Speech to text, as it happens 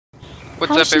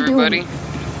What's up, everybody?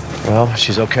 Well,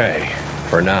 she's okay.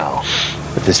 For now.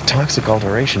 But this toxic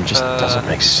alteration just doesn't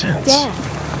make sense.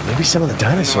 Dad. Maybe some of the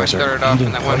dinosaurs are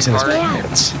eating poisonous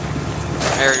plants.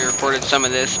 I already recorded some of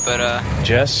this, but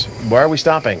Jess, where are we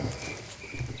stopping?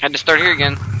 had to start here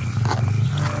again.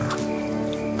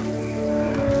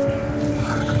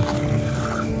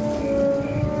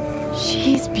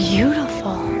 She's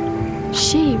beautiful.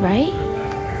 She, right?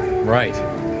 Right.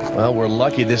 Well, we're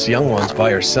lucky this young one's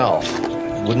by herself.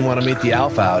 Wouldn't want to meet the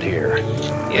alpha out here.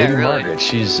 Yeah, Maybe really. Margaret,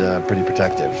 she's pretty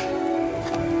protective.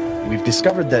 We've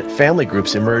discovered that family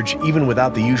groups emerge even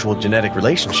without the usual genetic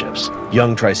relationships.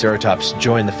 Young Triceratops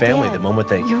join the family Dad, the moment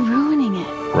they... You're ruining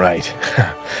it. Right.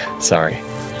 Sorry.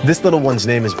 This little one's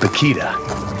name is Bakita.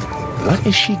 What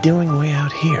is she doing way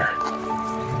out here?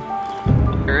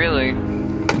 Really?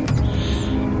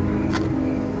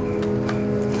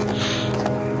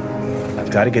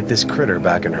 I've got to get this critter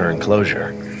back in her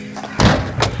enclosure.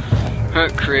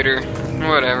 Critter.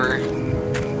 Whatever.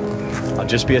 I'll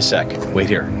just be a sec. Wait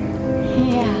here.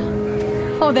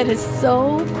 Yeah. Oh, that is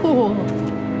so cool.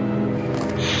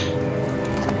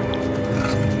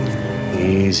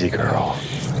 Easy, girl.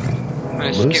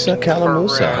 I'm gonna Musa skip the part where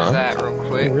Calamusa, I was huh? at real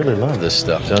quick. You really love this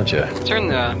stuff, don't you? Turn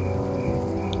the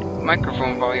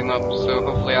microphone volume up, so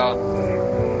hopefully I'll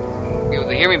be able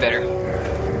to hear me better.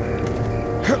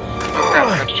 Oh crap, I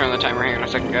have to turn the timer. Hang on a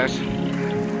second, guys.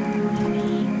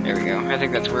 There we go. I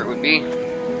think that's where it would be.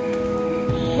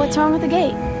 What's wrong with the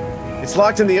gate? It's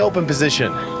locked in the open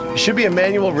position. There should be a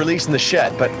manual release in the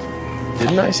shed, but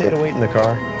didn't I say to wait in the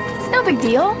car? It's no big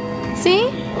deal. See?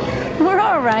 We're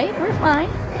all right. We're fine.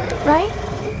 Right?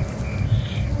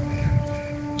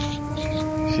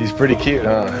 She's pretty cute,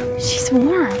 huh? She's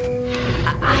warm.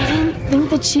 I didn't think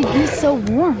that she'd be so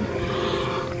warm.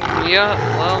 Yeah,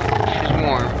 well, she's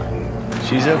warm.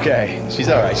 She's okay. She's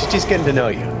alright. She's just getting to know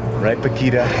you. Right,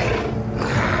 Bakita?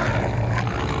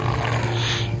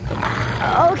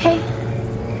 Okay.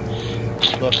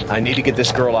 Look, I need to get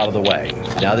this girl out of the way.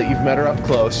 Now that you've met her up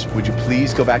close, would you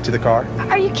please go back to the car?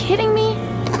 Are you kidding me?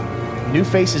 New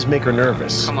faces make her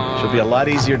nervous. Come on. She'll be a lot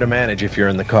easier to manage if you're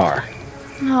in the car.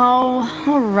 Oh,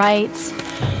 all right.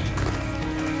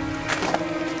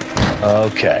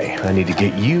 Okay, I need to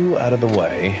get you out of the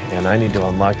way, and I need to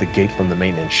unlock the gate from the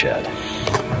maintenance shed.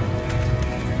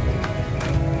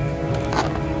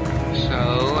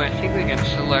 So, I think we can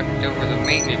select over the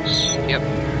maintenance. Yep.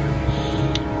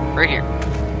 Right here.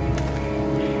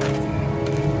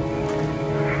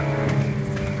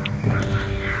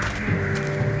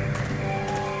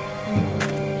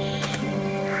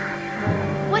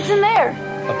 What's in there?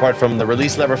 Apart from the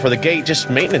release lever for the gate, just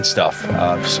maintenance stuff.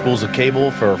 Spools of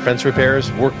cable for fence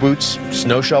repairs, work boots,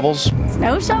 snow shovels.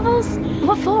 Snow shovels?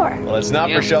 What for? Well, it's not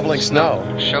Yep, for shoveling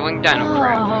snow. Shoveling dino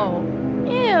crap. Oh,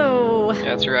 ew.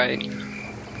 That's right.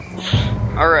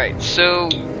 Alright, so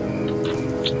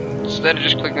instead of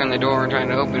just clicking on the door and trying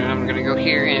to open it, I'm gonna go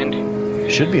here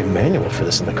and Should be a manual for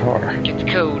this in the car. get the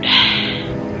code.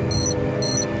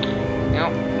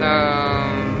 Nope.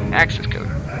 Access code.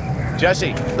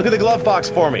 Jesse, look at the glove box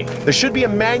for me. There should be a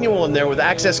manual in there with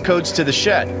access codes to the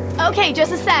shed. Okay,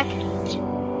 just a sec.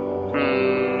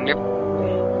 Yep.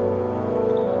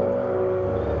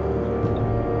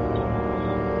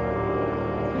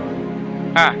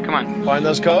 Ah, come on. Find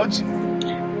those codes? No,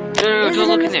 Is don't it look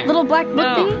in in this there. little black book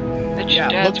No. thingy? That's Yeah,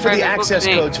 Dad's look for the private book access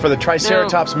thing. codes for the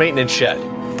Triceratops maintenance shed.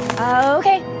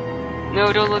 Okay.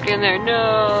 No, don't look in there. No.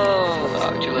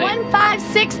 Oh, too late.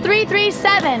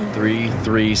 156337.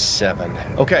 337.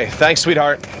 Okay, thanks,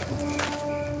 sweetheart.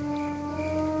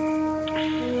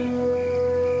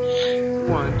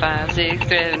 1, 5, 6,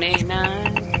 7, 8,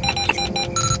 9.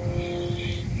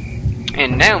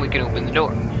 And now we can open the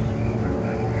door.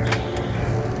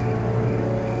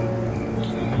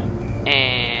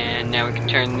 And now we can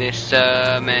turn this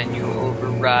manual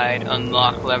override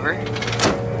unlock lever.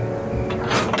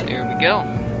 There we go.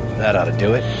 That ought to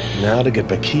do it. Now to get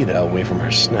Bakita away from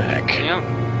her snack. Yep.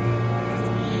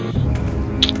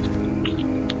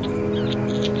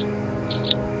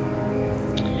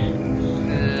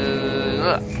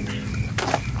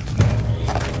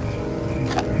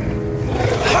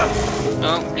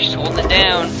 Oh, she's holding it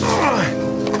down.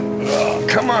 Oh,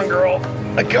 come on, girl.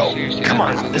 Let go. Seriously, Come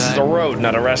that on. This is a road,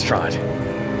 not a restaurant.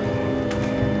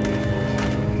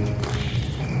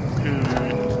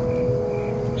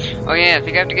 Oh yeah, I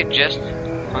think I have to get Jess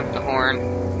to honk the horn.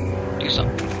 Do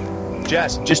something.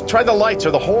 Jess, just try the lights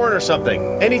or the horn or something.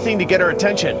 Anything to get her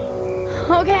attention.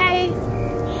 Okay.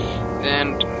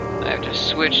 Then I have to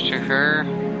switch to her.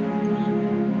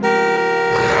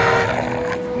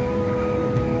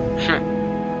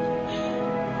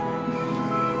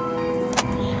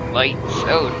 Lights.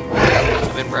 Oh, that must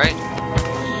have been bright.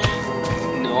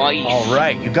 Nice.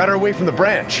 Alright, you got her away from the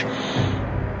branch.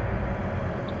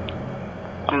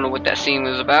 I don't know what that scene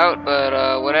was about,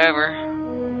 but whatever.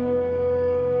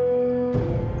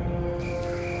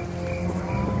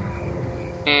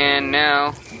 And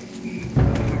now,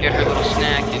 get her little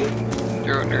snack and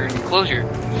throw it in her enclosure.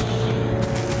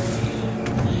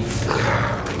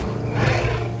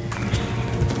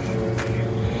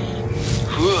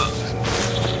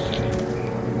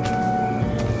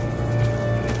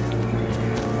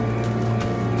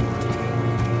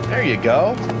 There you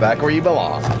go. Back where you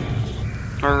belong.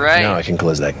 Alright. Now I can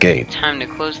close that gate. Time to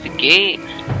close the gate.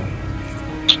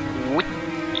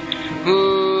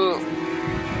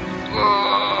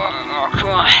 Oh, come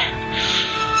on.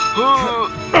 Oh,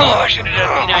 I should have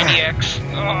done the 90X.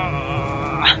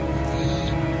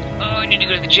 Oh, I need to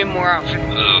go to the gym more often.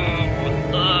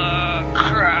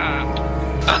 Crap.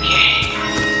 Okay.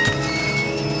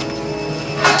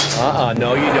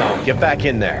 No you don't. Get back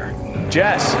in there.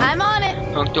 Jess! I'm on it.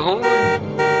 Honk the horn.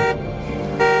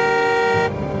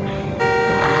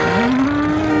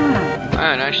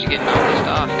 Oh, now she's getting all pissed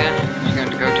off, yeah? She's going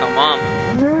to go tell Mom.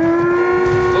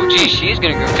 Oh, gee, she's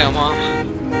going to go tell Mom.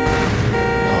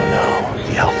 Oh no,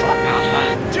 the Alpha.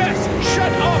 Alpha. Jess,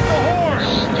 shut off the horn!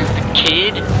 Stupid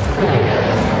kid.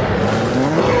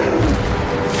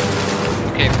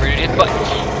 Okay, we're gonna hit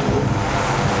buttons.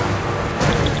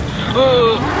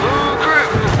 Oh, crap!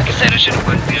 Like I said, I should have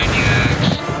put the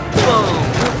 90X. Boom!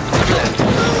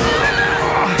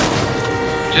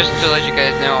 Just to let you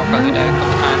guys know, I'll probably die a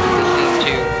couple times in this scene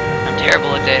too. I'm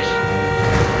terrible at this.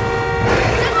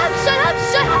 Shut up, shut up,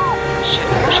 shut up. Shut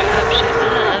up, shut up, shut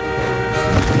up.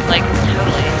 Like,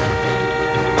 totally.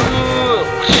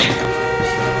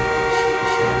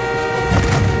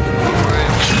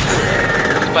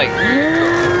 Spike.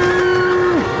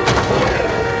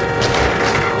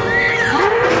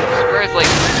 Spread's like,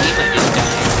 he might just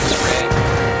die. Spread.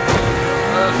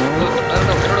 I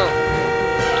don't know.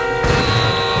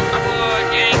 Come on,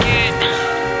 yank it.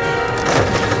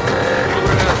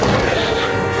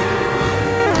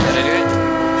 Did I do it?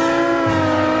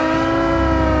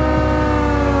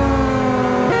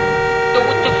 Oh,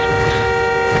 what the f...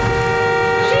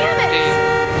 Damn it.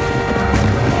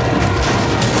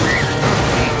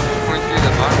 Went through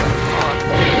the bottom.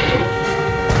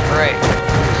 Alright,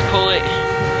 let's pull it.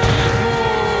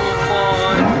 Ooh, come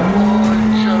on.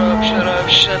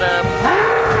 Shut up.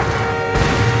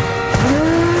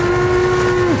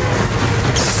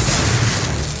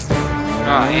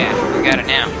 Oh yeah, we got it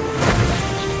now.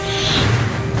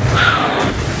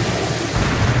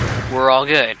 We're all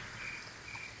good.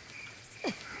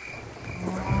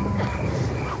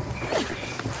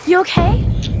 You okay?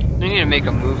 We need to make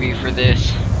a movie for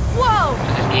this. Whoa!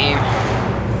 For this game.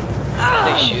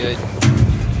 They should.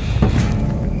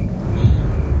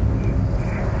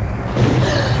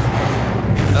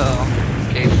 Uh-oh.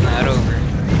 Okay, it's not over.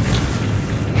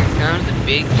 Here comes the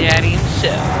Big Daddy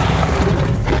himself.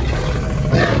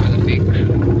 Or the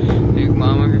Big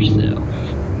Mama herself.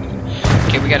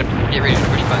 Okay, we gotta get ready to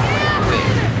push buttons.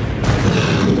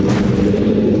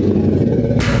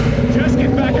 Just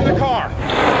get back in the car! If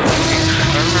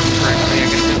I remember correctly,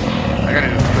 I gotta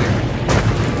do it quick.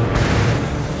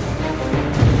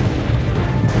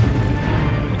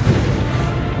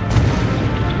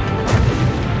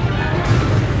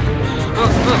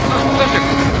 Thunder!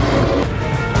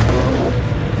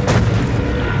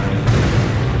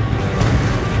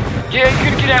 Yeah, you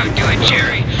gotta get out and do it,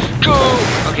 Jerry! Go!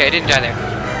 Okay, I didn't die there.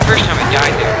 First time I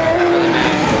died there, I got really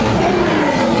mad.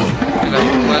 Because I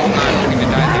was not looking to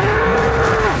die there.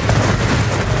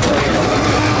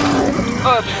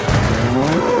 Up!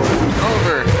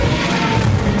 Over!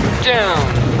 Down!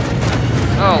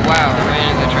 Oh wow, I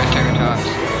ran into the Triceratops.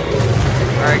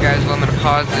 Alright guys, well I'm gonna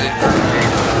pause it,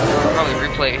 or probably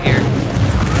replay it here.